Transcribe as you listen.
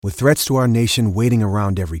With threats to our nation waiting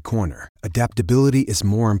around every corner, adaptability is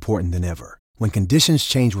more important than ever. When conditions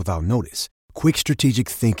change without notice, quick strategic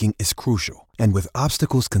thinking is crucial. And with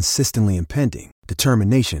obstacles consistently impending,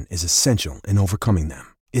 determination is essential in overcoming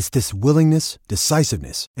them. It's this willingness,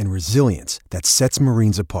 decisiveness, and resilience that sets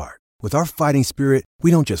Marines apart. With our fighting spirit, we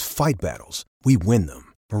don't just fight battles, we win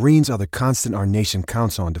them. Marines are the constant our nation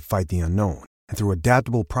counts on to fight the unknown. And through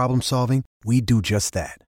adaptable problem solving, we do just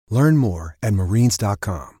that. Learn more at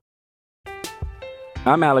marines.com.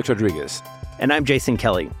 I'm Alex Rodriguez. And I'm Jason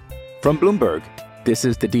Kelly. From Bloomberg, this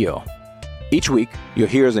is The Deal. Each week, you'll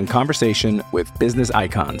hear us in conversation with business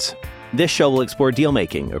icons. This show will explore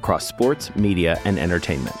deal-making across sports, media, and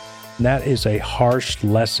entertainment. That is a harsh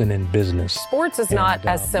lesson in business. Sports is not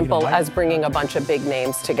as simple as bringing a bunch of big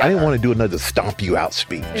names together. I didn't want to do another stomp you out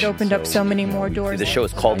speech. It opened up so many more doors. The show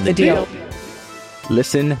is called The Deal.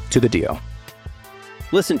 Listen to The Deal.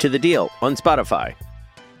 Listen to The Deal on Spotify.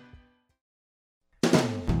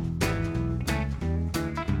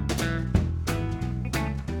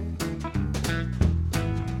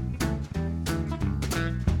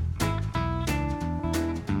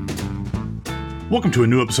 Welcome to a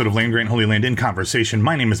new episode of Land Grant Holy Land in Conversation.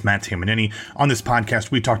 My name is Matt Tamanini. On this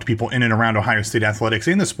podcast, we talk to people in and around Ohio State athletics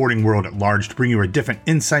and the sporting world at large to bring you a different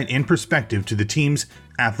insight and perspective to the teams,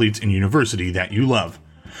 athletes, and university that you love.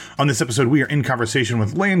 On this episode, we are in conversation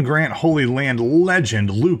with Land Grant Holy Land legend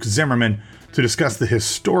Luke Zimmerman to discuss the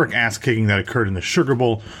historic ass-kicking that occurred in the Sugar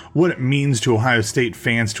Bowl, what it means to Ohio State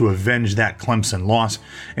fans to avenge that Clemson loss,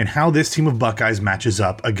 and how this team of Buckeyes matches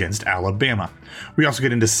up against Alabama. We also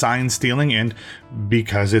get into sign stealing, and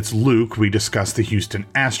because it's Luke, we discuss the Houston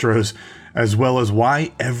Astros, as well as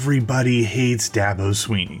why everybody hates Dabo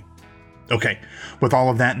Swinney. Okay, with all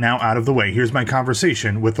of that now out of the way, here's my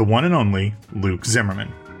conversation with the one and only Luke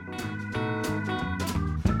Zimmerman.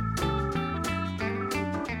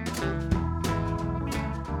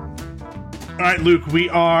 All right, Luke, we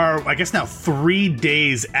are, I guess now 3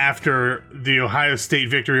 days after the Ohio State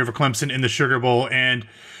victory over Clemson in the Sugar Bowl, and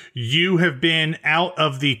you have been out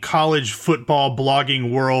of the college football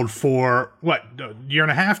blogging world for, what, a year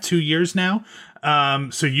and a half, 2 years now?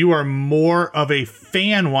 So you are more of a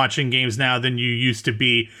fan watching games now than you used to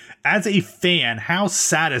be. As a fan, how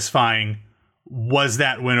satisfying was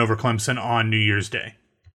that win over Clemson on New Year's Day?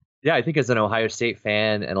 Yeah, I think as an Ohio State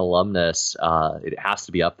fan and alumnus, it has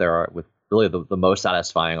to be up there with really the most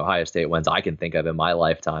satisfying Ohio State wins I can think of in my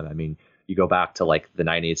lifetime. I mean, you go back to like the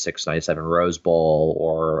 96, 97 Rose Bowl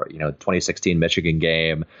or, 2016 Michigan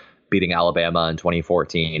game, beating Alabama in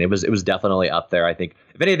 2014. It was definitely up there. I think,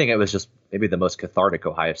 if anything, it was just maybe the most cathartic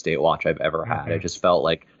Ohio State watch I've ever had. Mm-hmm. It just felt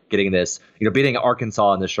like getting this, beating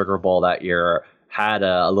Arkansas in the Sugar Bowl that year had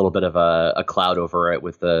a little bit of a cloud over it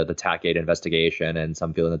with the TAC-8 investigation and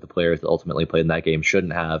some feeling that the players that ultimately played in that game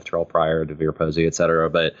shouldn't have, Terrell Pryor, DeVere Posey, et cetera.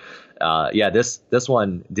 But this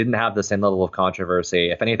one didn't have the same level of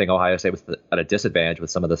controversy. If anything, Ohio State was at a disadvantage with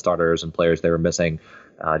some of the starters and players they were missing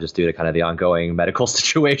just due to kind of the ongoing medical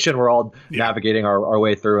situation we're all navigating our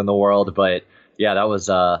way through in the world. But yeah, that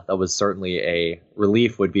was certainly a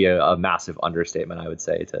relief, would be a massive understatement, I would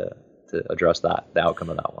say, to address the outcome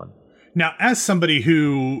of that one. Now, as somebody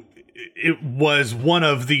who it was one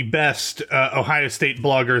of the best Ohio State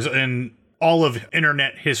bloggers in all of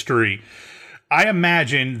internet history, I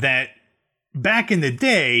imagine that back in the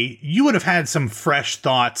day, you would have had some fresh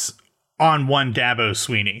thoughts on one Dabo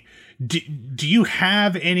Swinney. Do you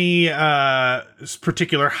have any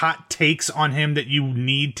particular hot takes on him that you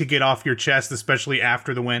need to get off your chest, especially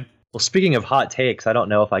after the win? Well, speaking of hot takes, I don't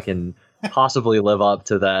know if I can possibly live up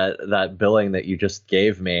to that billing that you just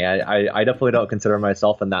gave me. I definitely don't consider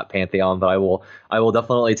myself in that pantheon, but I will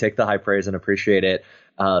definitely take the high praise and appreciate it.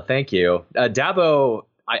 Thank you. Dabo,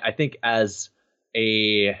 I think as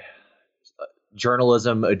a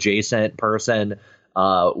journalism adjacent person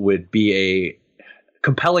would be a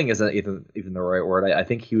compelling isn't even the right word. I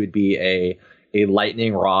think he would be a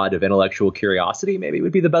lightning rod of intellectual curiosity, maybe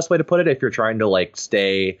would be the best way to put it, if you're trying to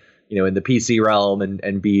stay in the PC realm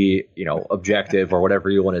and be, objective or whatever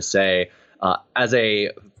you want to say. As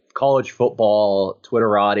a college football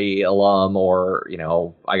Twitterati alum, or,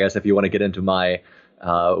 I guess if you want to get into my,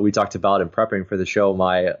 we talked about in prepping for the show,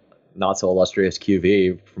 my not so illustrious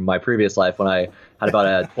QV from my previous life when I had about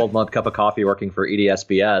a 12-month cup of coffee working for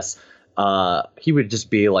EDSBS. He would just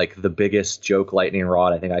be like the biggest joke lightning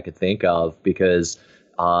rod I think I could think of, because,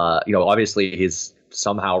 obviously he's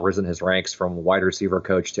somehow risen his ranks from wide receiver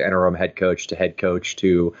coach to interim head coach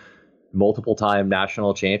to multiple-time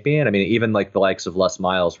national champion. I mean, even like the likes of Les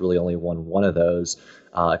Miles really only won one of those.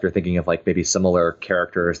 If you're thinking of like maybe similar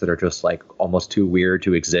characters that are just like almost too weird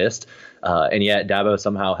to exist, and yet Dabo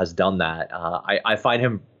somehow has done that. I find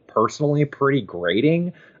him personally pretty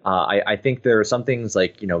grating. I think there are some things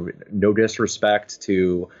like, no disrespect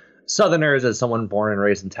to Southerners as someone born and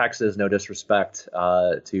raised in Texas, no disrespect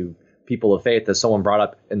to people of faith as someone brought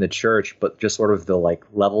up in the church, but just sort of the like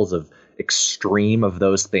levels of extreme of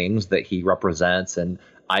those things that he represents and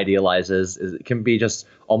idealizes it can be just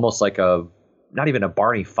almost like not even a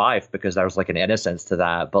Barney Fife, because there was like an innocence to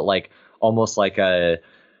that, but like almost like a,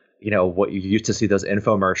 what you used to see those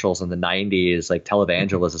infomercials in the 90s, like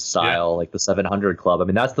televangelist style, like the 700 Club. I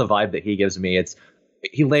mean, that's the vibe that he gives me.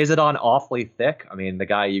 He lays it on awfully thick. I mean, the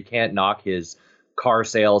guy, you can't knock his car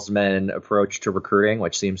salesman approach to recruiting,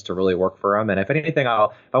 which seems to really work for him. And if anything,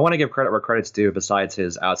 if I want to give credit where credit's due, besides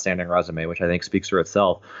his outstanding resume, which I think speaks for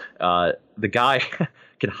itself, the guy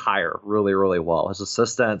can hire really, really well. His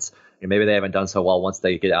assistants, maybe they haven't done so well once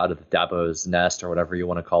they get out of the Dabo's nest or whatever you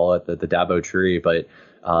want to call it, the Dabo tree, but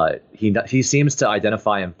he seems to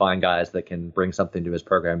identify and find guys that can bring something to his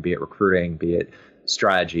program, be it recruiting, be it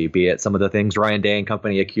strategy, be it some of the things Ryan Day and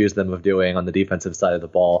company accused them of doing on the defensive side of the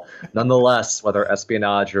ball. Nonetheless, whether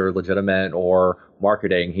espionage or legitimate or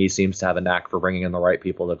marketing, he seems to have a knack for bringing in the right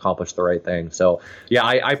people to accomplish the right thing. So yeah,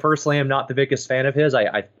 I personally am not the biggest fan of his.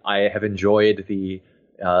 I have enjoyed the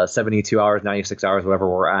 72 hours, 96 hours, whatever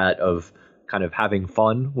we're at, of kind of having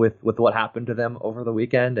fun with what happened to them over the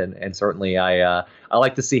weekend. And certainly I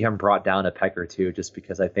like to see him brought down a peg or two, just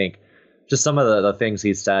because I think just some of the things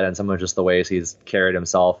he's said and some of just the ways he's carried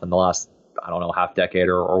himself in the last, half decade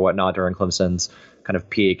or whatnot during Clemson's kind of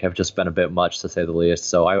peak have just been a bit much, to say the least.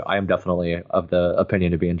 So I am definitely of the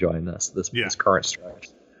opinion to be enjoying this current stretch.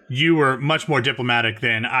 You were much more diplomatic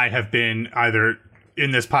than I have been, either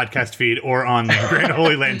in this podcast feed or on Grand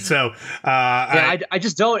Holy Land. So I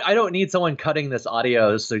don't need someone cutting this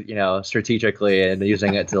audio, strategically and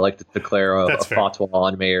using it to declare a fatwa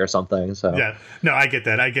on me or something. So yeah, no, I get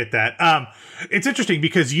that. It's interesting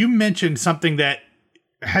because you mentioned something that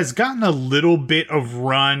has gotten a little bit of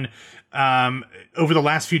run over the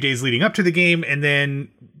last few days leading up to the game,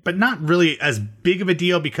 but not really as big of a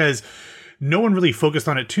deal because no one really focused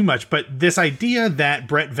on it too much. But this idea that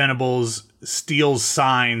Brent Venables steals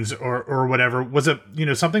signs or whatever was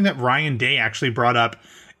something that Ryan Day actually brought up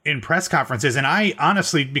in press conferences. And I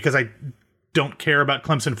honestly, because I don't care about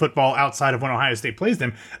Clemson football outside of when Ohio State plays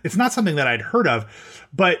them, it's not something that I'd heard of.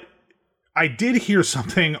 But I did hear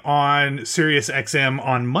something on Sirius XM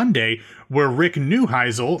on Monday where Rick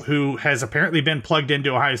Neuheisel, who has apparently been plugged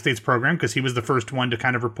into Ohio State's program because he was the first one to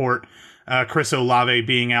kind of report Chris Olave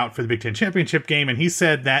being out for the Big Ten championship game. And he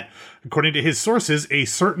said that, according to his sources, a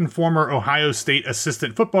certain former Ohio State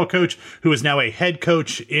assistant football coach who is now a head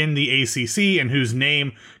coach in the ACC and whose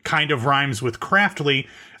name kind of rhymes with Craftly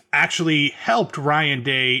actually helped Ryan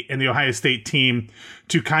Day and the Ohio State team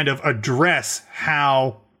to kind of address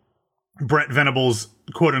how Brent Venables,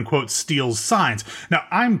 quote unquote, steals signs. Now,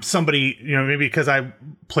 I'm somebody, maybe because I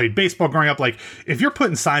played baseball growing up, like if you're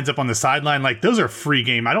putting signs up on the sideline, like those are free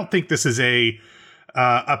game. I don't think this is a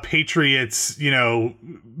Patriots,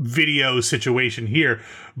 video situation here,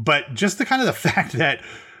 but just the kind of the fact that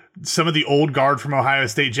some of the old guard from Ohio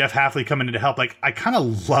State, Jeff Hafley, coming in to help, like I kind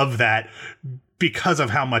of love that because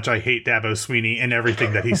of how much I hate Dabo Swinney and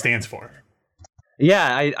everything that he stands for.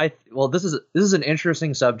 Yeah, well, this is an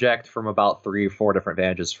interesting subject from about 3 or 4 different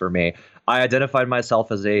vantages for me. I identified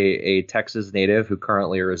myself as a Texas native who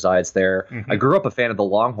currently resides there. Mm-hmm. I grew up a fan of the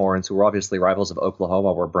Longhorns, who were obviously rivals of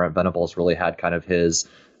Oklahoma, where Brent Venables really had kind of his,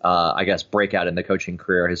 breakout in the coaching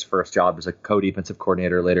career. His first job as a co-defensive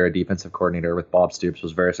coordinator, later a defensive coordinator with Bob Stoops,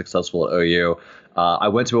 was very successful at OU. I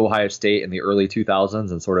went to Ohio State in the early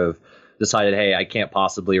 2000s and sort of decided, hey, I can't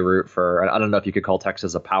possibly root for, I don't know if you could call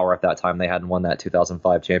Texas a power at that time. They hadn't won that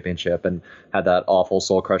 2005 championship and had that awful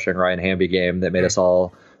soul-crushing Ryan Hamby game that made us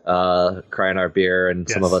all cry in our beer, and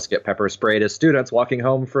some of us get pepper sprayed as students walking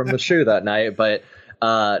home from the shoe that night. But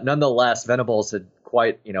nonetheless, Venables had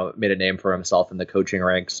quite, made a name for himself in the coaching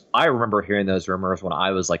ranks. I remember hearing those rumors when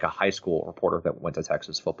I was like a high school reporter that went to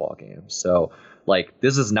Texas football games. So like,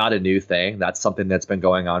 this is not a new thing. That's something that's been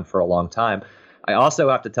going on for a long time. I also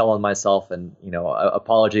have to tell on myself, and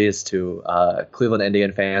apologies to Cleveland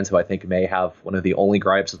Indian fans who I think may have one of the only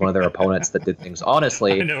gripes as one of their opponents that did things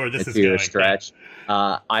honestly. I know where this is going. Stretch.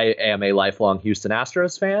 I am a lifelong Houston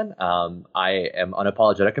Astros fan. I am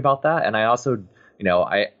unapologetic about that, and I also,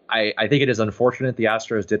 I think it is unfortunate the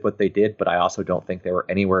Astros did what they did, but I also don't think they were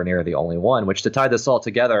anywhere near the only one, which to tie this all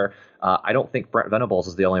together, I don't think Brent Venables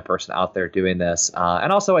is the only person out there doing this.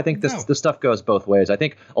 And also, I think this stuff goes both ways. I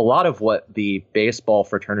think a lot of what the baseball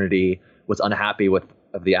fraternity was unhappy with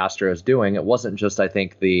of the Astros doing, it wasn't just, I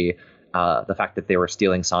think, the fact that they were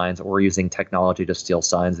stealing signs or using technology to steal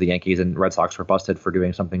signs. The Yankees and Red Sox were busted for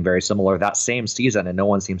doing something very similar that same season, and no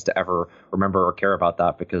one seems to ever remember or care about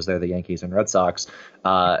that because they're the Yankees and Red Sox.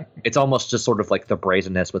 It's almost just sort of like the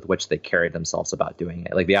brazenness with which they carried themselves about doing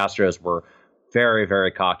it. Like the Astros were very,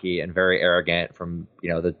 very cocky and very arrogant from,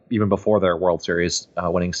 even before their World Series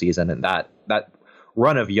winning season. And that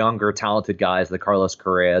run of younger, talented guys, the Carlos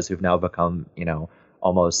Correas, who've now become,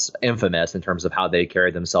 almost infamous in terms of how they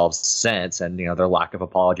carried themselves since, and their lack of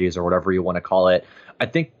apologies or whatever you want to call it. I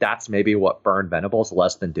think that's maybe what burned Venables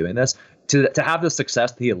less than doing this. To have the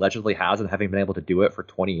success that he allegedly has and having been able to do it for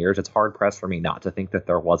 20 years, it's hard pressed for me not to think that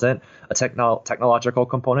there wasn't a technological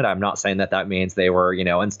component. I'm not saying that means they were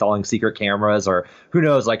installing secret cameras or who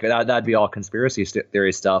knows, like that'd be all conspiracy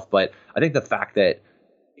theory stuff. But I think the fact that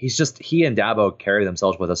he and Dabo carry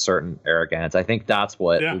themselves with a certain arrogance, I think that's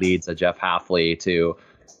what leads a Jeff Hafley to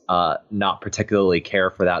not particularly care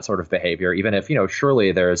for that sort of behavior, even if,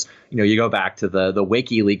 surely there's, you go back to the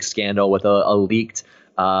WikiLeaks scandal with a leaked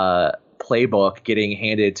playbook getting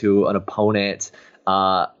handed to an opponent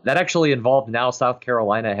that actually involved now South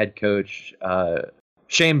Carolina head coach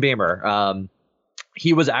Shane Beamer.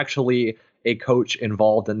 He was actually a coach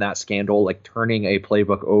involved in that scandal, like turning a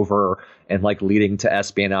playbook over and like leading to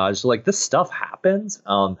espionage. So like this stuff happens.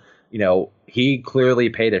 He clearly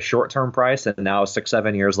paid a short-term price, and now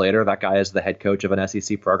 6-7 years later, that guy is the head coach of an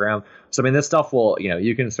SEC program. So I mean, this stuff will,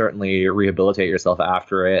 you can certainly rehabilitate yourself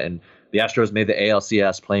after it. And the Astros made the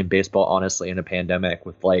ALCS playing baseball honestly in a pandemic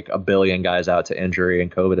with like 1 billion guys out to injury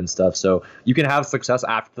and COVID and stuff. So you can have success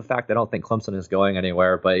after the fact. I don't think Clemson is going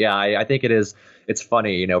anywhere, but yeah, I think it's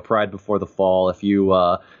funny, pride before the fall. If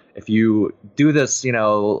you do this,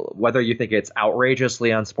 whether you think it's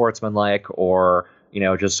outrageously unsportsmanlike or,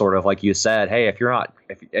 just sort of like you said, hey, if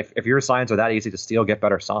your signs are that easy to steal, get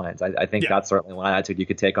better signs. I think that's certainly one attitude you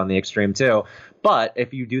could take on the extreme too. But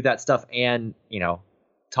if you do that stuff and,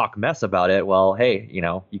 talk mess about it, well, hey,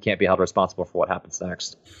 you can't be held responsible for what happens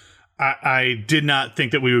next. I did not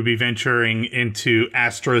think that we would be venturing into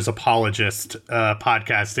Astros apologist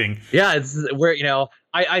podcasting. Yeah, it's where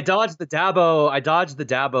I dodged the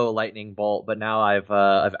Dabo lightning bolt, but now I've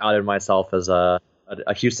outed myself as a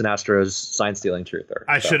Houston Astros sign stealing truther.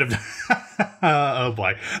 I should have. Oh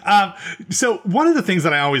boy. So one of the things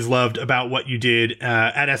that I always loved about what you did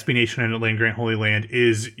at SB Nation and at Land Grant Holy Land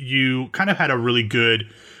is you kind of had a really good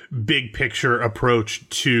big picture approach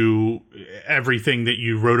to everything that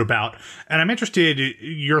you wrote about. And I'm interested in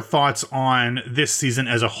your thoughts on this season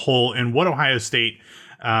as a whole and what Ohio State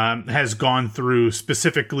has gone through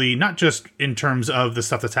specifically, not just in terms of the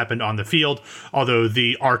stuff that's happened on the field, although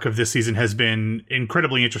the arc of this season has been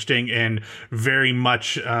incredibly interesting and very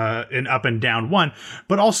much an up and down one,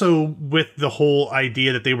 but also with the whole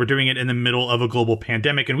idea that they were doing it in the middle of a global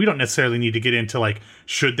pandemic. And we don't necessarily need to get into like,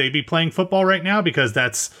 should they be playing football right now? Because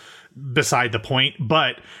that's beside the point.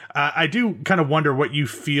 But I do kind of wonder what you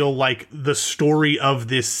feel like the story of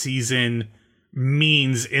this season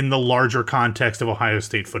means in the larger context of Ohio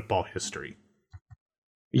State football history.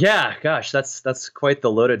 Yeah, gosh, that's quite the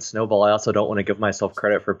loaded snowball. I also don't want to give myself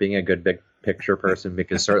credit for being a good big picture person,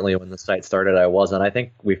 because certainly when the site started, I wasn't. I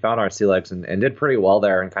think we found our sea legs and did pretty well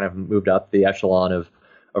there and kind of moved up the echelon of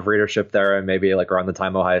readership there, and maybe like around the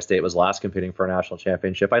time Ohio State was last competing for a national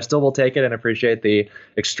championship. I still will take it and appreciate the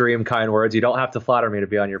extreme kind words. You don't have to flatter me to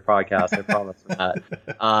be on your podcast, I promise that.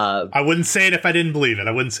 I wouldn't say it if I didn't believe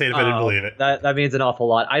it. That means an awful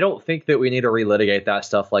lot. I don't think that we need to relitigate that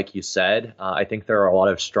stuff like you said. I think there are a lot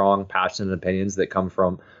of strong, passionate opinions that come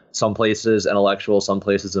from some places intellectual, some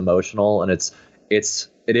places emotional, and it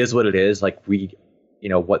is what it is. Like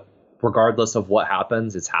regardless of what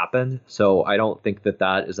happens, it's happened. So I don't think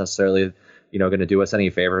that is necessarily, going to do us any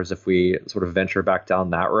favors if we sort of venture back down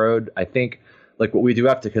that road. I think like what we do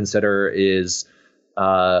have to consider is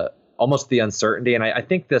almost the uncertainty. And I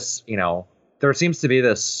think this, there seems to be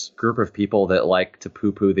this group of people that like to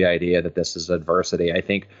poo-poo the idea that this is adversity. I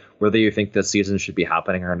think whether you think this season should be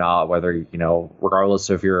happening or not, whether, regardless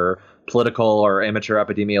of your political or amateur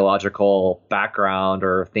epidemiological background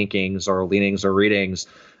or thinkings or leanings or readings,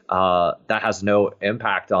 that has no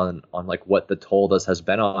impact on like what the toll this has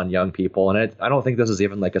been on young people. And I don't think this is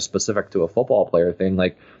even like a specific to a football player thing.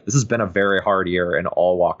 Like this has been a very hard year in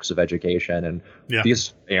all walks of education. And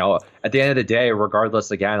these, at the end of the day,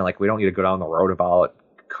 regardless, again, like we don't need to go down the road about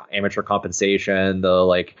amateur compensation, the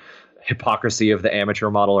like hypocrisy of the amateur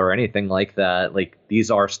model or anything like that. Like, these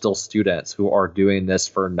are still students who are doing this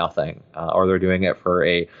for nothing, or they're doing it for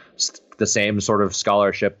the same sort of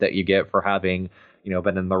scholarship that you get for having,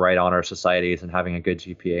 been in the right honor societies and having a good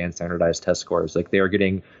GPA and standardized test scores. Like, they are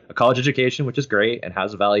getting a college education, which is great and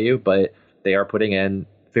has value, but they are putting in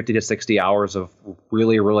 50 to 60 hours of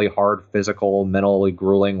really, really hard physical, mentally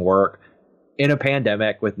grueling work in a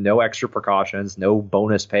pandemic with no extra precautions, no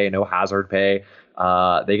bonus pay, no hazard pay.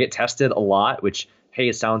 They get tested a lot, which, hey,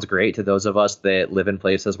 it sounds great to those of us that live in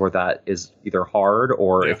places where that is either hard,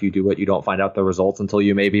 or if you do it, you don't find out the results until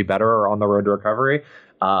you may be better or on the road to recovery.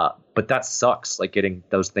 But that sucks, like getting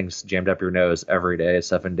those things jammed up your nose every day,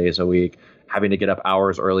 7 days a week, having to get up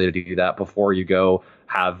hours early to do that before you go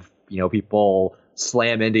have, people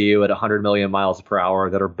slam into you at 100 million miles per hour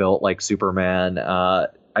that are built like Superman.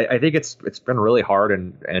 I think it's been really hard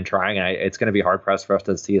and trying, and it's going to be hard pressed for us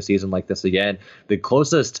to see a season like this again. The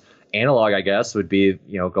closest analog, I guess, would be,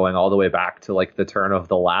 going all the way back to like the turn of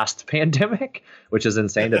the last pandemic, which is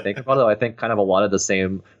insane to think about. Though I think kind of a lot of the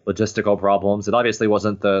same logistical problems. It obviously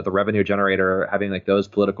wasn't the revenue generator having like those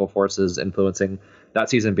political forces influencing that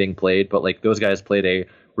season being played, but like those guys played a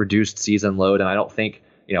reduced season load, and I don't think,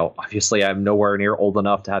 obviously I'm nowhere near old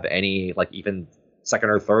enough to have any like even second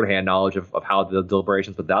or third hand knowledge of how the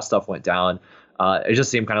deliberations with that stuff went down. It just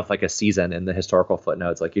seemed kind of like a season in the historical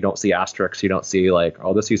footnotes. Like, you don't see asterisks, you don't see like,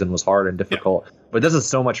 oh, this season was hard and difficult. Yeah. But this is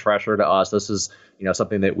so much fresher to us. This is,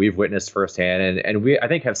 something that we've witnessed firsthand, and we, I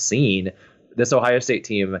think, have seen this Ohio State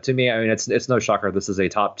team. To me, I mean, it's no shocker. This is a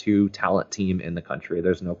top 2 talent team in the country.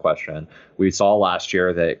 There's no question. We saw last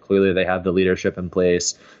year that clearly they have the leadership in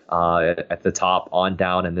place at the top on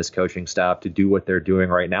down in this coaching staff to do what they're doing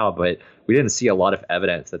right now. But we didn't see a lot of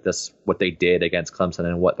evidence that what they did against Clemson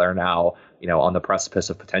and what they're now, on the precipice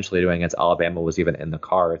of potentially doing against Alabama was even in the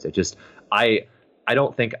cards. It just, I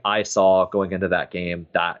don't think I saw going into that game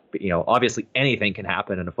that, obviously anything can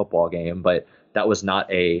happen in a football game, but that was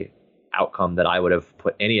not a outcome that I would have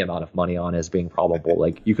put any amount of money on as being probable.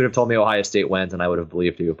 Like, you could have told me Ohio State wins and I would have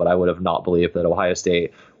believed you, but I would have not believed that Ohio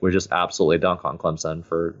State would just absolutely dunk on Clemson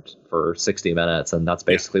for 60 minutes. And that's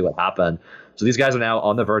basically what happened. So these guys are now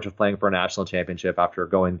on the verge of playing for a national championship after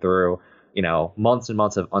going through, months and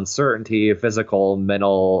months of uncertainty, physical,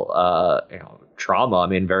 mental, trauma. I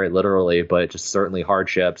mean, very literally, but just certainly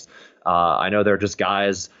hardships. I know they're just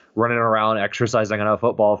guys running around exercising on a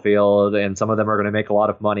football field, and some of them are going to make a lot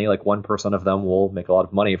of money. Like 1% of them will make a lot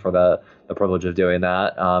of money for the privilege of doing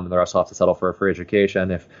that. The rest will have to settle for a free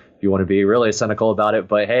education if you want to be really cynical about it.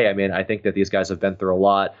 But hey, I mean, I think that these guys have been through a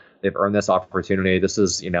lot. They've earned this opportunity. This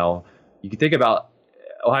is, you can think about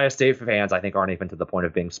Ohio State fans, I think, aren't even to the point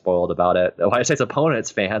of being spoiled about it. Ohio State's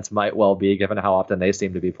opponents' fans might well be, given how often they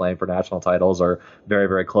seem to be playing for national titles or very,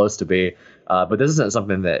 very close to be. But this isn't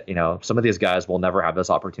something that, some of these guys will never have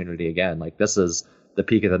this opportunity again. Like, this is the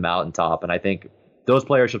peak of the mountaintop. And I think those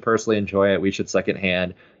players should personally enjoy it. We should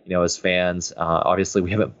secondhand, as fans. Obviously,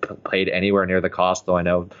 we haven't paid anywhere near the cost, though I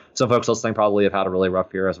know some folks listening probably have had a really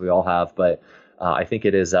rough year, as we all have. But I think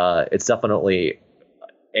it is, it's definitely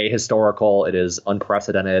ahistorical. It is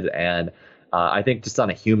unprecedented, and I think just on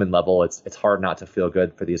a human level, it's hard not to feel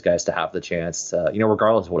good for these guys to have the chance to,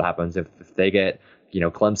 regardless of what happens, if they get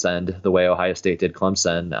Clemson the way Ohio State did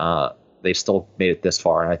Clemson, they still made it this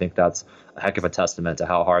far, and I think that's a heck of a testament to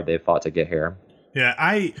how hard they've fought to get here. Yeah,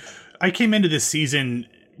 I came into this season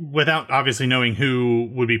without obviously knowing who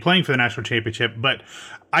would be playing for the national championship, but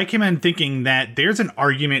I came in thinking that there's an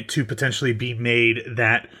argument to potentially be made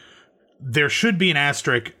that there should be an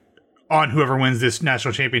asterisk on whoever wins this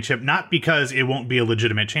national championship, not because it won't be a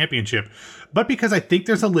legitimate championship, but because I think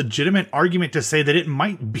there's a legitimate argument to say that it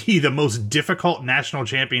might be the most difficult national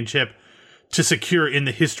championship to secure in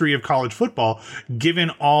the history of college football,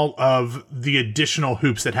 given all of the additional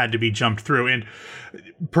hoops that had to be jumped through. And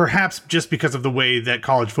perhaps just because of the way that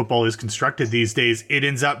college football is constructed these days, it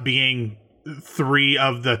ends up being 3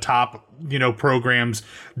 of the top, programs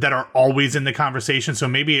that are always in the conversation. So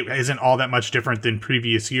maybe it isn't all that much different than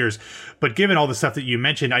previous years. But given all the stuff that you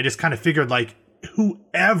mentioned, I just kind of figured like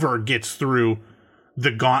whoever gets through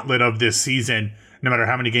the gauntlet of this season, no matter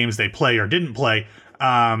how many games they play or didn't play,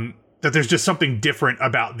 that there's just something different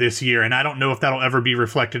about this year. And I don't know if that'll ever be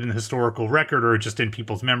reflected in the historical record or just in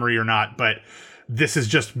people's memory or not. But this has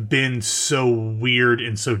just been so weird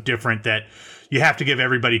and so different that you have to give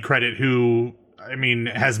everybody credit who, I mean,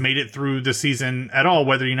 has made it through the season at all,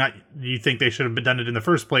 whether you think they should have done it in the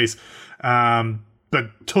first place.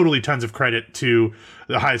 But totally tons of credit to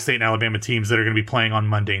the Ohio State and Alabama teams that are going to be playing on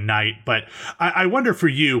Monday night. But I wonder for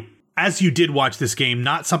you, as you did watch this game,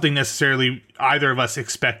 not something necessarily either of us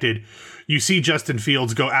expected. You see Justin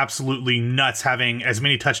Fields go absolutely nuts, having as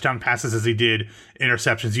many touchdown passes as he did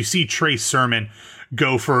interceptions. You see Trey Sermon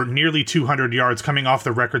go for nearly 200 yards coming off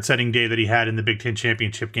the record-setting day that he had in the Big Ten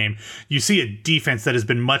championship game. You see a defense that has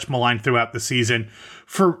been much maligned throughout the season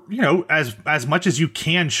for, as much as you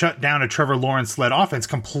can shut down a Trevor Lawrence-led offense,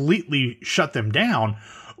 completely shut them down.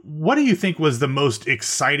 What do you think was the most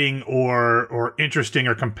exciting or interesting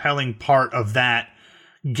or compelling part of that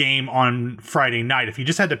game on Friday night? If you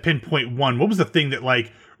just had to pinpoint one, what was the thing that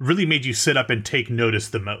really made you sit up and take notice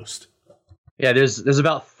the most? Yeah, there's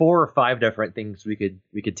about 4 or 5 different things we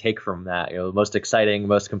could take from that. The most exciting,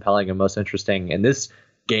 most compelling, and most interesting. And this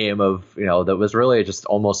game of that was really just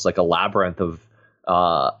almost like a labyrinth of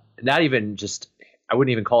not even just, I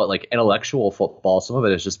wouldn't even call it like intellectual football. Some of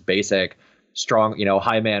it is just basic, strong,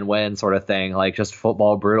 high man win sort of thing, like just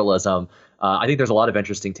football brutalism. I think there's a lot of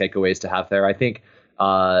interesting takeaways to have there. I think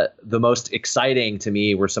the most exciting to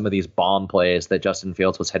me were some of these bomb plays that Justin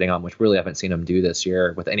Fields was hitting on, which really haven't seen him do this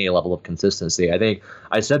year with any level of consistency. I think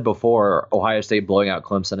I said before, Ohio State blowing out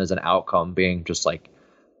Clemson as an outcome being just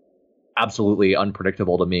absolutely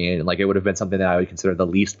unpredictable to me, and it would have been something that I would consider the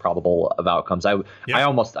least probable of outcomes. I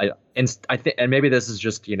think, and maybe this is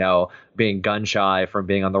just being gun shy from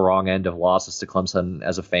being on the wrong end of losses to Clemson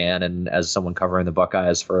as a fan and as someone covering the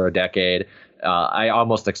Buckeyes for a decade. I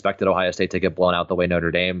almost expected Ohio State to get blown out the way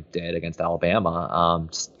Notre Dame did against Alabama,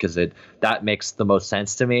 just because that makes the most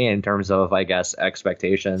sense to me in terms of, I guess,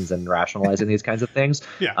 expectations and rationalizing these kinds of things.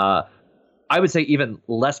 Yeah. I would say even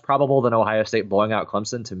less probable than Ohio State blowing out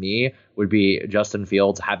Clemson to me would be Justin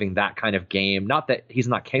Fields having that kind of game. Not that he's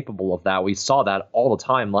not capable of that. We saw that all the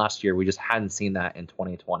time last year. We just hadn't seen that in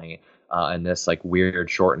 2020 in this weird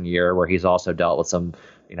shortened year where he's also dealt with some,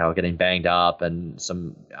 getting banged up and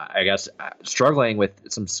some, I guess, struggling with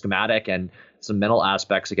some schematic and some mental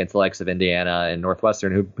aspects against the likes of Indiana and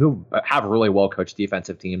Northwestern, who have really well coached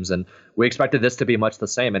defensive teams. And we expected this to be much the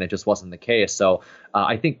same, and it just wasn't the case. So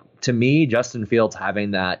I think, to me, Justin Fields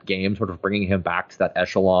having that game, sort of bringing him back to that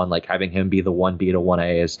echelon, having him be the 1B to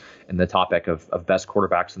 1As in the topic of best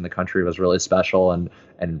quarterbacks in the country, was really special and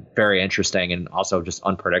very interesting, and also just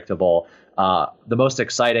unpredictable. The most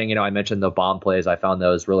exciting, I mentioned the bomb plays. I found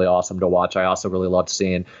those really awesome to watch. I also really loved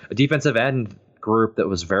seeing a defensive end group that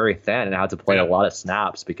was very thin and had to play a lot of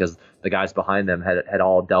snaps because the guys behind them had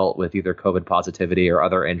all dealt with either COVID positivity or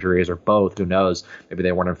other injuries or both. Who knows? Maybe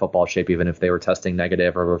they weren't in football shape even if they were testing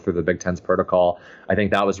negative or through the Big Ten's protocol. I think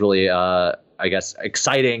that was really, I guess,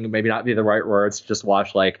 exciting. Maybe not be the right words. Just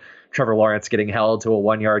watch Trevor Lawrence getting held to a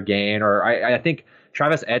 1-yard gain, or I think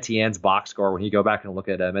Travis Etienne's box score when you go back and look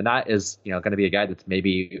at him, and that is going to be a guy that's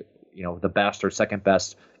maybe the best or second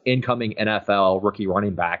best incoming NFL rookie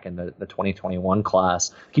running back in the 2021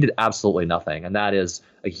 class. He did absolutely nothing. And that is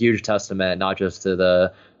a huge testament, not just to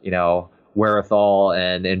the, wherewithal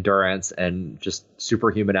and endurance and just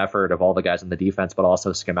superhuman effort of all the guys in the defense, but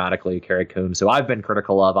also schematically Kerry Coombs, who I've been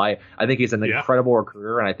critical of. I think he's an incredible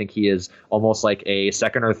recruiter, and I think he is almost like a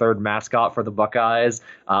second or third mascot for the Buckeyes.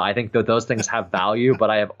 I think that those things have value, but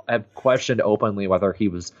I have questioned openly whether he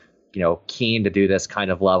was keen to do this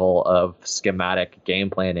kind of level of schematic game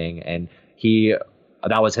planning, and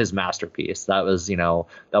that was his masterpiece. That was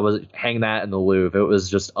hang that in the Louvre. It was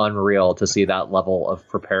just unreal to see that level of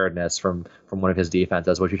preparedness from one of his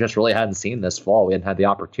defenses, which we just really hadn't seen this fall. We hadn't had the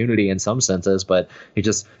opportunity in some senses, but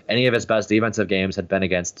any of his best defensive games had been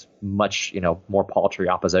against much, more paltry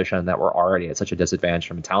opposition that were already at such a disadvantage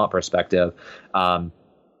from a talent perspective.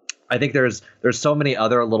 I think there's so many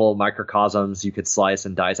other little microcosms you could slice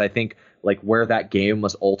and dice. I think where that game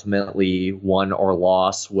was ultimately won or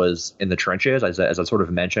lost was in the trenches. As I sort of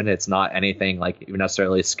mentioned, it's not anything even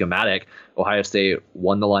necessarily schematic. Ohio State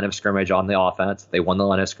won the line of scrimmage on the offense. They won the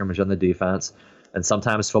line of scrimmage on the defense. And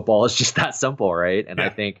sometimes football is just that simple, right? And I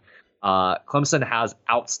think Clemson has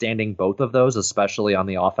outstanding both of those, especially on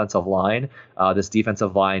the offensive line. This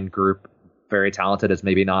defensive line group, very talented, is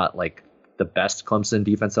maybe not the best Clemson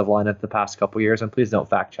defensive line of the past couple of years, and please don't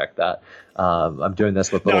fact check that. I'm doing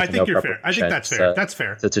this with little I think you're fair. I think that's fair. That's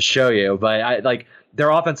fair. To show you, but their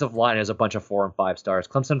offensive line is a bunch of 4 and 5 stars.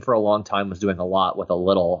 Clemson for a long time was doing a lot with a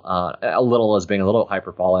little as being a little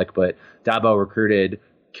hyperbolic, but Dabo recruited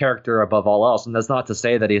character above all else, and that's not to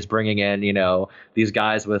say that he's bringing in these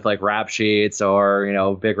guys with rap sheets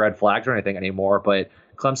or big red flags or anything anymore, but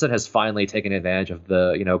Clemson has finally taken advantage of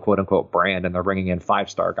the, quote unquote brand, and they're bringing in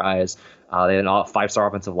 5-star guys. They had a 5-star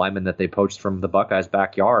offensive lineman that they poached from the Buckeyes'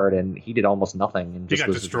 backyard, and he did almost nothing. And he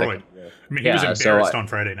got destroyed. He was embarrassed on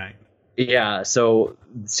Friday night. Yeah. So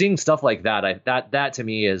seeing stuff like that, that to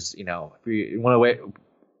me is, if you want to wait,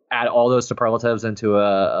 add all those superlatives into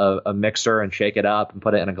a mixer and shake it up and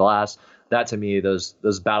put it in a glass. That to me, those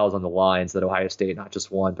battles on the lines that Ohio State not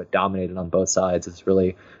just won but dominated on both sides is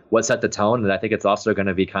really what set the tone. And I think it's also going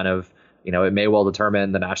to be kind of, it may well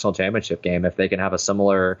determine the national championship game if they can have a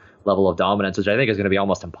similar level of dominance, which I think is going to be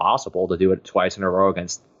almost impossible to do it twice in a row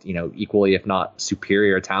against, equally if not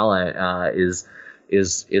superior talent is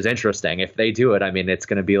interesting. If they do it, I mean, it's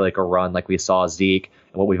going to be like a run like we saw Zeke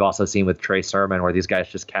and what we've also seen with Trey Sermon, where these guys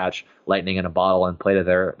just catch lightning in a bottle and play to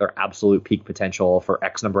their absolute peak potential for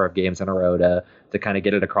X number of games in a row to kind of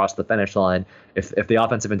get it across the finish line. If the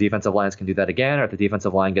offensive and defensive lines can do that again, or if the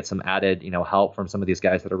defensive line gets some added, help from some of these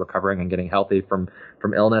guys that are recovering and getting healthy from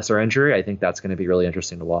illness or injury, I think that's going to be really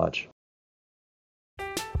interesting to watch.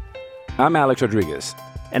 I'm Alex Rodriguez.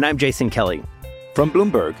 And I'm Jason Kelly. From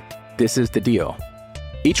Bloomberg, this is The Deal.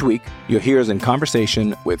 Each week, you'll hear us in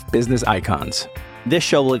conversation with business icons. This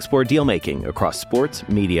show will explore deal-making across sports,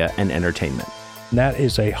 media, and entertainment. That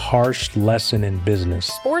is a harsh lesson in business.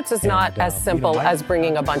 Sports is not as simple as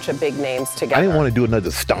bringing a bunch of big names together. I didn't want to do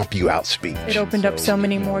another stomp you out speech. It opened up so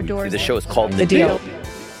many more doors. The show is called The Deal.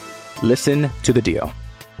 Listen to The Deal.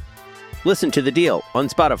 Listen to The Deal on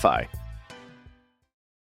Spotify.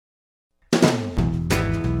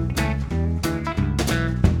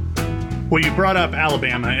 Well, you brought up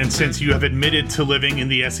Alabama, and since you have admitted to living in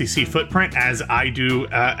the SEC footprint, as I do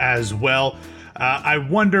as well, I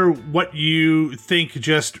wonder what you think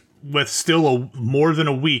just with still more than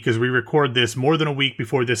a week as we record this, more than a week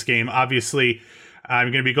before this game. Obviously,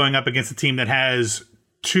 I'm going to be going up against a team that has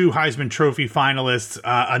 2 Heisman Trophy finalists,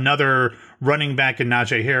 another running back in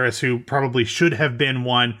Najee Harris, who probably should have been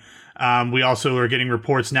one. We also are getting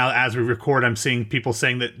reports now as we record. I'm seeing people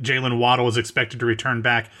saying that Jalen Waddle is expected to return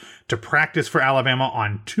back to practice for Alabama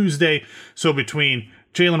on Tuesday. So between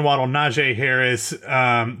Jalen Waddle, Najee Harris,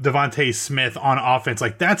 Devontae Smith on offense,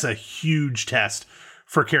 that's a huge test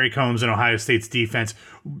for Kerry Combs and Ohio State's defense.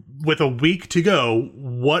 With a week to go,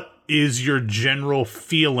 what is your general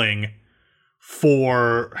feeling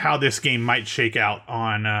for how this game might shake out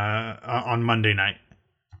on Monday night?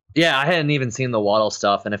 Yeah, I hadn't even seen the Waddle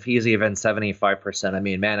stuff, and if he's even 75%, I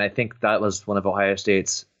mean, man, I think that was one of Ohio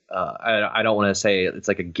State's. I don't want to say it's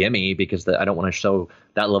like a gimme because I don't want to show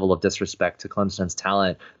that level of disrespect to Clemson's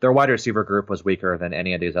talent. Their wide receiver group was weaker than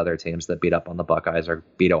any of these other teams that beat up on the Buckeyes or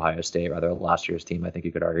beat Ohio State. Rather, last year's team, I think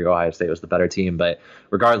you could argue Ohio State was the better team. But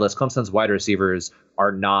regardless, Clemson's wide receivers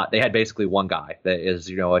are not. They had basically one guy that is,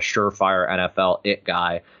 a surefire NFL it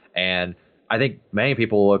guy, and I think many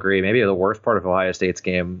people will agree. Maybe the worst part of Ohio State's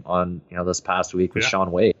game on this past week was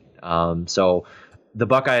Shaun Wade. So the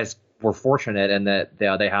Buckeyes were fortunate in that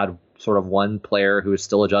they had sort of one player who was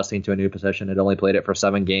still adjusting to a new position, had only played it for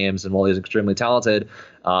 7 games, and while he's extremely talented,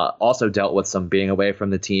 also dealt with some being away from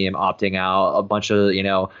the team, opting out, a bunch of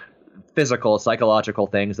physical, psychological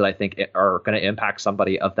things that I think are going to impact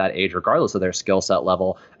somebody of that age, regardless of their skill set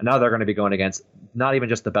level. And now they're going to be going against not even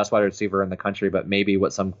just the best wide receiver in the country, but maybe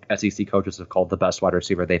what some SEC coaches have called the best wide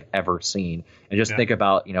receiver they've ever seen. And just think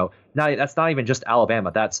about, that's not even just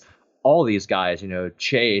Alabama. That's all these guys,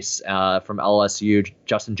 Chase from LSU,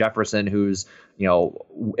 Justin Jefferson, who's,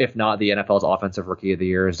 if not the NFL's offensive rookie of the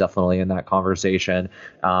year, is definitely in that conversation.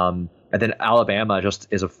 And then Alabama just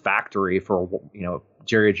is a factory for,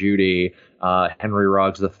 Jerry Jeudy, Henry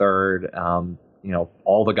Ruggs III,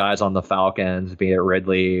 all the guys on the Falcons, be it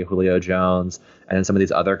Ridley, Julio Jones, and then some of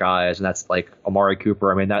these other guys. And that's like Amari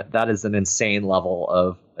Cooper. I mean, that is an insane level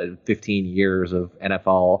of 15 years of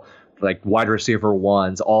NFL, wide receiver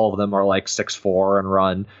ones. All of them are 6'4" and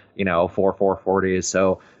run, 4.40s.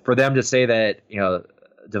 So for them to say that,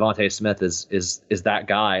 Devontae Smith is that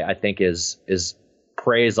guy, I think is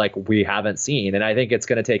praise like we haven't seen. And I think it's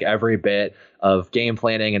going to take every bit of game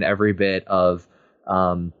planning and every bit of,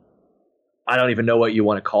 I don't even know what you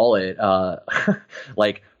want to call it,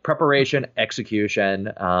 preparation,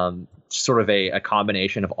 execution, sort of a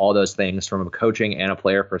combination of all those things from a coaching and a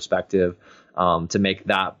player perspective, to make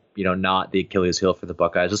that, not the Achilles heel for the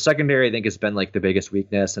Buckeyes. The secondary, I think, has been the biggest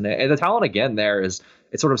weakness. And the talent again there is,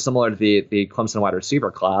 it's sort of similar to the Clemson wide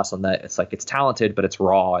receiver class on that it's it's talented, but it's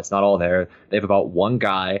raw. It's not all there. They have about one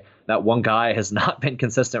guy. That one guy has not been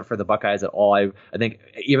consistent for the Buckeyes at all. I think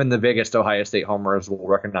even the biggest Ohio State homers will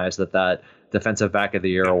recognize that Defensive Back of the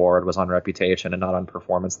Year award was on reputation and not on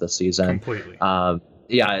performance this season. Completely.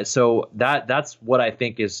 Yeah, so that's what I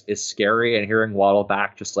think is scary, and hearing Waddle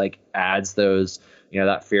back just adds those,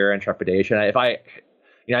 that fear and trepidation. If I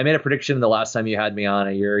made a prediction the last time you had me on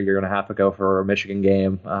a year and a half ago for a Michigan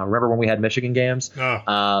game. Remember when we had Michigan games?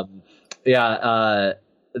 Oh.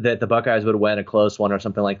 That the Buckeyes would win a close one or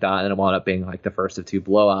something like that, and it wound up being the first of 2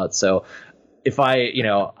 blowouts. So if I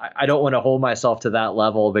don't want to hold myself to that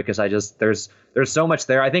level because there's so much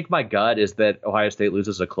there. I think my gut is that Ohio State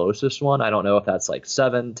loses the closest one. I don't know if that's like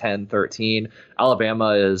 7, 10, 13.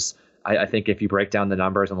 Alabama is, I think if you break down the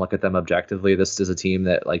numbers and look at them objectively, this is a team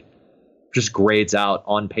that like just grades out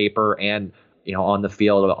on paper and on the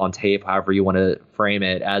field, on tape, however you want to frame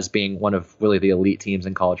it, as being one of really the elite teams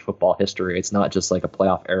in college football history. It's not just like a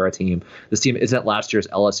playoff era team. This team isn't last year's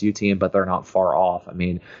LSU team, but they're not far off. I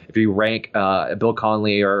mean, if you rank Bill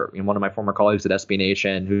Conley or one of my former colleagues at SB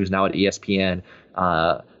Nation, who's now at ESPN,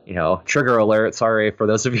 trigger alert, sorry for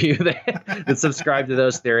those of you that subscribe to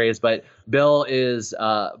those theories, but Bill is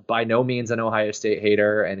by no means an Ohio State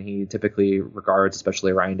hater, and he typically regards,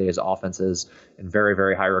 especially Ryan Day's offenses, in very,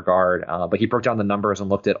 very high regard. But he broke down the numbers and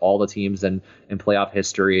looked at all the teams in playoff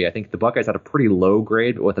history. I think the Buckeyes had a pretty low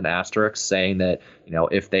grade with an asterisk, saying that,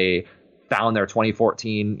 if they found their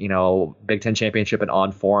 2014, Big Ten championship and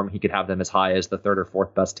on form, he could have them as high as the third or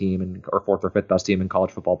fourth best team or fourth or fifth best team in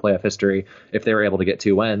college football playoff history if they were able to get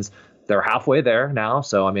 2 wins. They're halfway there now.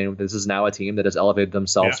 So, I mean, this is now a team that has elevated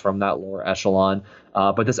themselves from that lower echelon.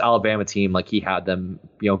 But this Alabama team, like, he had them,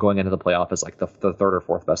 going into the playoff as like the third or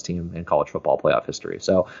fourth best team in college football playoff history.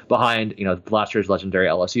 So behind, last year's legendary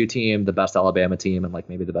LSU team, the best Alabama team, and like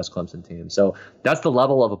maybe the best Clemson team. So that's the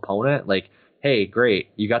level of opponent. Like, hey, great,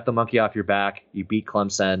 you got the monkey off your back, you beat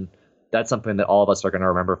Clemson. That's something that all of us are going to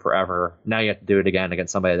remember forever. Now you have to do it again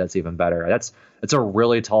against somebody that's even better. It's a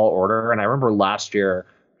really tall order. And I remember last year,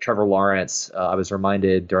 Trevor Lawrence, I was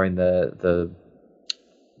reminded during the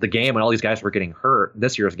game when all these guys were getting hurt,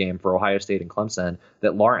 this year's game for Ohio State and Clemson,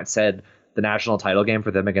 that Lawrence said the national title game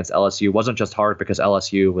for them against LSU wasn't just hard because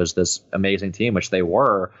LSU was this amazing team, which they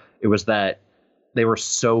were. It was that they were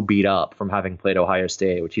so beat up from having played Ohio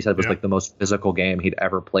State, which he said was like the most physical game he'd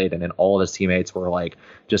ever played in. And all of his teammates were like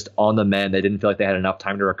just on the mend. They didn't feel like they had enough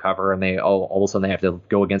time to recover. And all of a sudden they have to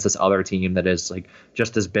go against this other team that is like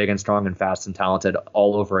just as big and strong and fast and talented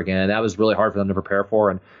all over again. And that was really hard for them to prepare for.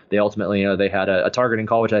 And they ultimately, they had a targeting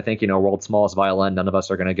call, which I think, world's smallest violin. None of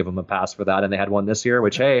us are going to give them a pass for that. And they had one this year,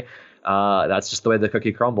 which, hey, that's just the way the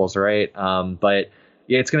cookie crumbles, right? But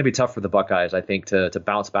yeah, it's going to be tough for the Buckeyes, I think, to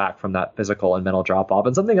bounce back from that physical and mental drop off.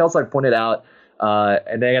 And something else I pointed out,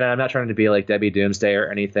 and again, I'm not trying to be like Debbie Doomsday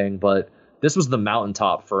or anything, but this was the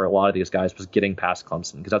mountaintop for a lot of these guys, was getting past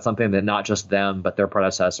Clemson, because that's something that not just them, but their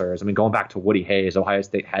predecessors. I mean, going back to Woody Hayes, Ohio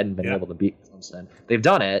State hadn't been able to beat Clemson. They've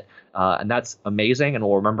done it, and that's amazing, and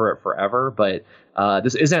we'll remember it forever. But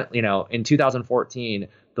this isn't, in 2014,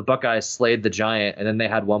 the Buckeyes slayed the Giant, and then they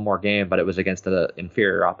had one more game, but it was against the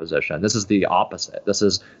inferior opposition. This is the opposite.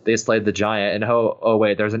 They slayed the Giant, and oh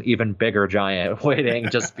wait, there's an even bigger Giant waiting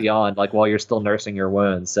just beyond, like, while you're still nursing your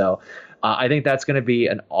wounds. So I think that's going to be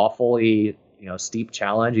an awfully, steep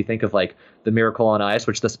challenge. You think of like the Miracle on Ice,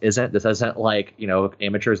 which this isn't. This isn't like,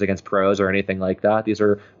 amateurs against pros or anything like that. These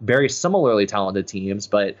are very similarly talented teams,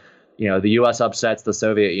 but the U.S. upsets the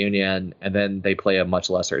Soviet Union, and then they play a much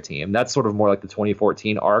lesser team. That's sort of more like the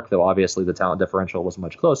 2014 arc, though obviously the talent differential was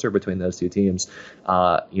much closer between those two teams.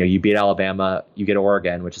 You beat Alabama, you get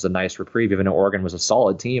Oregon, which is a nice reprieve. Even though Oregon was a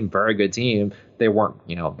solid team, very good team, they weren't,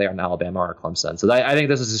 they aren't Alabama or Clemson. So I think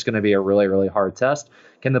this is just going to be a really, really hard test.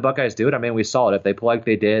 Can the Buckeyes do it? I mean, we saw it. If they play like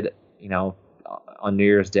they did, on New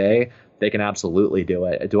Year's Day, they can absolutely do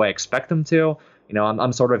it. Do I expect them to?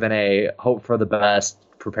 I'm sort of in a hope for the best,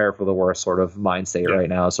 prepare for the worst sort of mind state right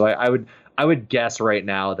now. So I would guess right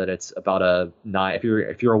now that it's about a 9.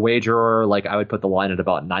 If you're a wagerer, like, I would put the line at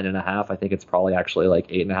about 9.5. I think it's probably actually like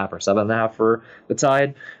 8.5 or 7.5 for the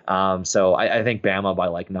Tide. So I think Bama by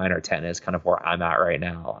like 9 or 10 is kind of where I'm at right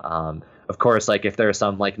now. Of course, like, if there's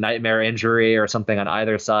some like nightmare injury or something on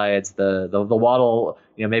either sides, the Waddle,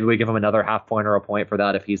 maybe we give him another half point or a point for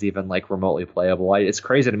that if he's even like remotely playable. It's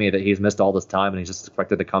crazy to me that he's missed all this time and he's just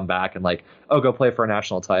expected to come back and like, go play for a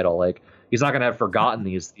national title. Like, he's not going to have forgotten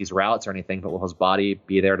these routes or anything, but will his body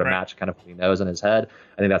be there to match kind of what he knows in his head?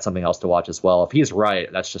 I think that's something else to watch as well. If he's right,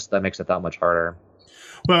 that makes it that much harder.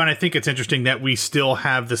 Well, and I think it's interesting that we still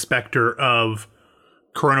have the specter of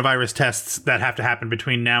coronavirus tests that have to happen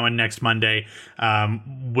between now and next Monday.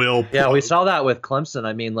 We saw that with Clemson.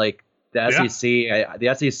 I mean, like,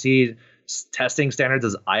 the SEC testing standards,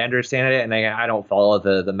 as I understand it, and I don't follow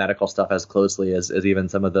the medical stuff as closely as even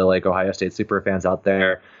some of the like Ohio State super fans out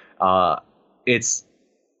there. It's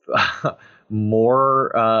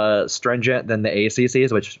more stringent than the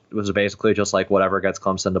ACC's, which was basically just like whatever gets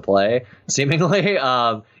Clemson to play, seemingly.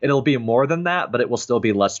 It'll be more than that, but it will still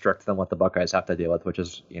be less strict than what the Buckeyes have to deal with, which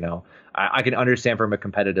is, I can understand from a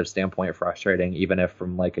competitive standpoint frustrating, even if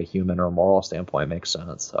from like a human or moral standpoint makes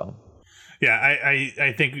sense. So. Yeah,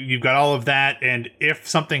 I think you've got all of that. And if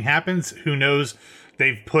something happens, who knows?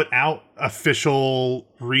 They've put out official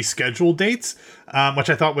rescheduled dates, which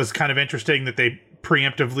I thought was kind of interesting that they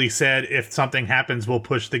preemptively said if something happens, we'll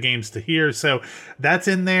push the games to here. So that's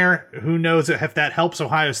in there. Who knows if that helps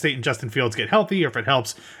Ohio State and Justin Fields get healthy, or if it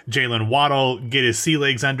helps Jalen Waddle get his sea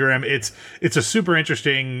legs under him. It's a super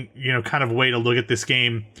interesting, kind of way to look at this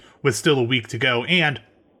game with still a week to go. And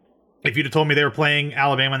if you'd have told me they were playing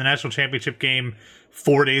Alabama in the national championship game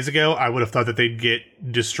 4 days ago, I would have thought that they'd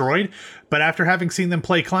get destroyed. But after having seen them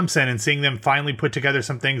play Clemson and seeing them finally put together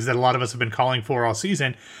some things that a lot of us have been calling for all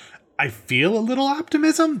season, I feel a little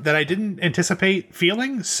optimism that I didn't anticipate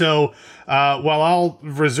feeling. So while I'll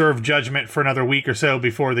reserve judgment for another week or so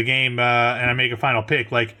before the game and I make a final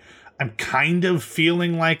pick, I'm kind of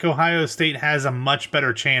feeling like Ohio State has a much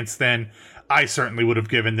better chance than I certainly would have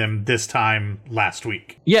given them this time last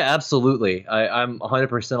week. Yeah, absolutely. I'm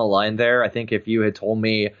 100% aligned there. I think if you had told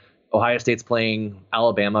me Ohio State's playing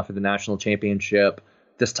Alabama for the national championship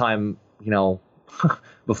this time,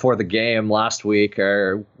 before the game last week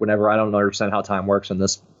or whenever, I don't understand how time works in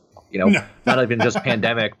this, not even just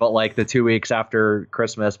pandemic, but like the 2 weeks after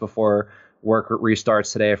Christmas before work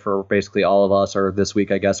restarts today for basically all of us, or this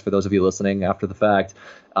week, I guess, for those of you listening after the fact.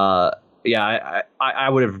 I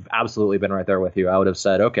would have absolutely been right there with you. I would have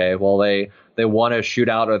said, okay, well, they won a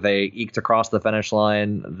shootout or they eked across the finish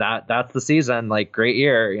line. That's the season. Like, great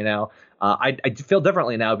year, I feel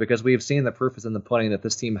differently now because we've seen the proof is in the pudding that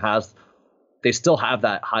this team they still have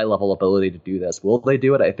that high level ability to do this. Will they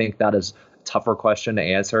do it? I think that is a tougher question to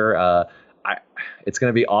answer. It's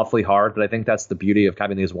going to be awfully hard, but I think that's the beauty of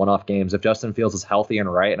having these one-off games. If Justin Fields is healthy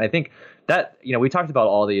and right, and I think that, we talked about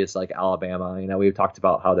all these like Alabama, we've talked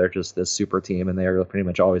about how they're just this super team and they pretty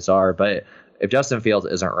much always are. But if Justin Fields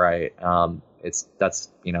isn't right,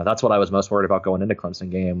 that's what I was most worried about going into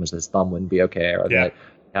Clemson game, was his thumb wouldn't be okay, or that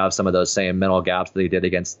have some of those same mental gaps that he did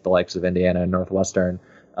against the likes of Indiana and Northwestern.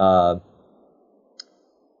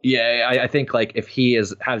 I think like if he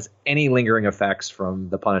has any lingering effects from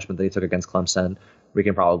the punishment that he took against Clemson, we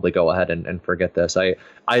can probably go ahead and forget this.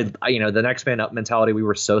 The next man up mentality, we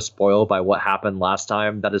were so spoiled by what happened last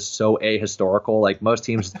time. That is so ahistorical. Like most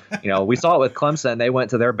teams, we saw it with Clemson. They went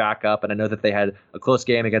to their backup, and I know that they had a close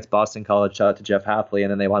game against Boston College, shout out to Jeff Hafley, and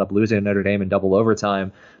then they wound up losing to Notre Dame in double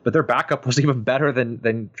overtime. But their backup was even better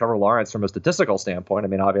than Trevor Lawrence from a statistical standpoint. I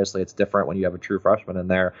mean, obviously it's different when you have a true freshman in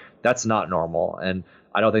there. That's not normal. And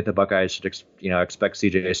I don't think the Buckeyes should, expect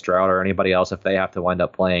C.J. Stroud or anybody else, if they have to wind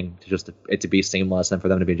up playing, to be seamless and for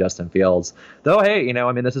them to be Justin Fields. Though, hey,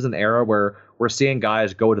 this is an era where we're seeing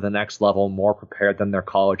guys go to the next level more prepared than their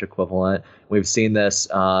college equivalent. We've seen this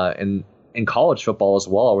in college football as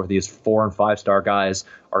well, where these 4- and 5-star guys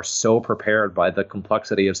are so prepared by the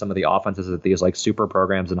complexity of some of the offenses of these like super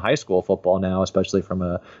programs in high school football now, especially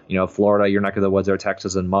from Florida, your neck of the woods, or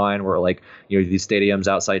Texas and mine, where these stadiums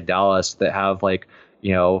outside Dallas that have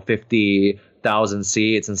 50,000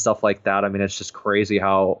 seats and stuff like that. I mean, it's just crazy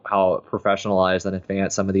how professionalized and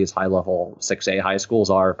advanced some of these high level 6A high schools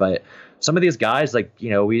are. But some of these guys,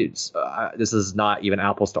 this is not even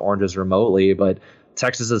apples to oranges remotely, but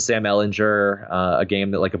Texas's Sam Ehlinger, a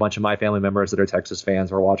game that like a bunch of my family members that are Texas fans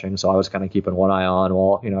were watching, so I was kind of keeping one eye on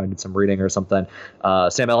while I did some reading or something.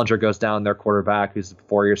 Sam Ehlinger goes down, their quarterback, who's a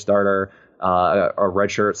 4-year starter, a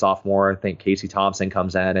redshirt sophomore. I think Casey Thompson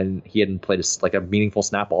comes in, and he hadn't played a meaningful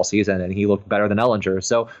snap all season, and he looked better than Ehlinger.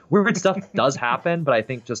 So weird stuff does happen, but I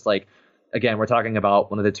think just again, we're talking about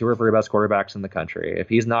one of the 2 or 3 best quarterbacks in the country. If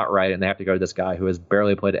he's not right and they have to go to this guy who has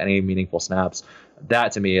barely played any meaningful snaps,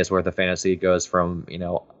 that to me is where the fantasy goes from,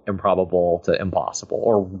 improbable to impossible,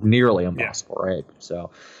 or nearly impossible, right? So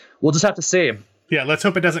we'll just have to see. Yeah, let's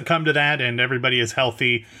hope it doesn't come to that and everybody is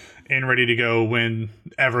healthy and ready to go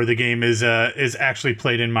whenever the game is actually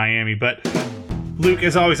played in Miami. But Luke,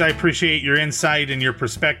 as always, I appreciate your insight and your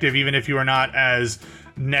perspective, even if you are not as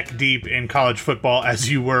neck deep in college football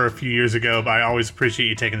as you were a few years ago. But I always appreciate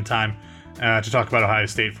you taking the time to talk about Ohio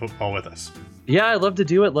State football with us. Yeah, I'd love to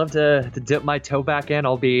do it. Love to dip my toe back in.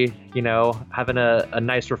 I'll be, having a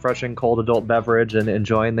nice, refreshing, cold adult beverage and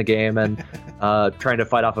enjoying the game and trying to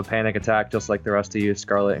fight off a panic attack, just like the rest of you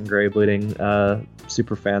Scarlet and Gray Bleeding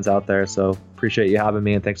super fans out there. So appreciate you having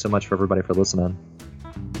me, and thanks so much for everybody for listening.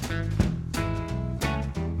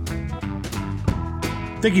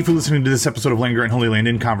 Thank you for listening to this episode of Land Grant Holy Land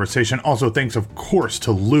in Conversation. Also, thanks, of course,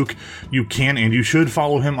 to Luke. You can and you should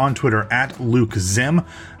follow him on Twitter at Luke Zim.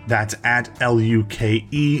 That's at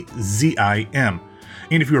LUKEZIM.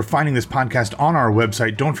 And if you are finding this podcast on our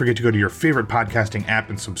website, don't forget to go to your favorite podcasting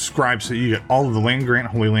app and subscribe so you get all of the Land Grant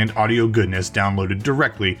Holy Land audio goodness downloaded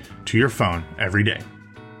directly to your phone every day.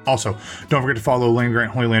 Also, don't forget to follow Land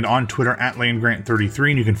Grant Holy Land on Twitter at LandGrant33,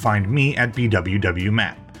 and you can find me at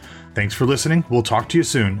BWWMatt. Thanks for listening. We'll talk to you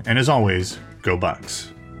soon. And as always, go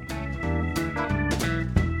Bucks.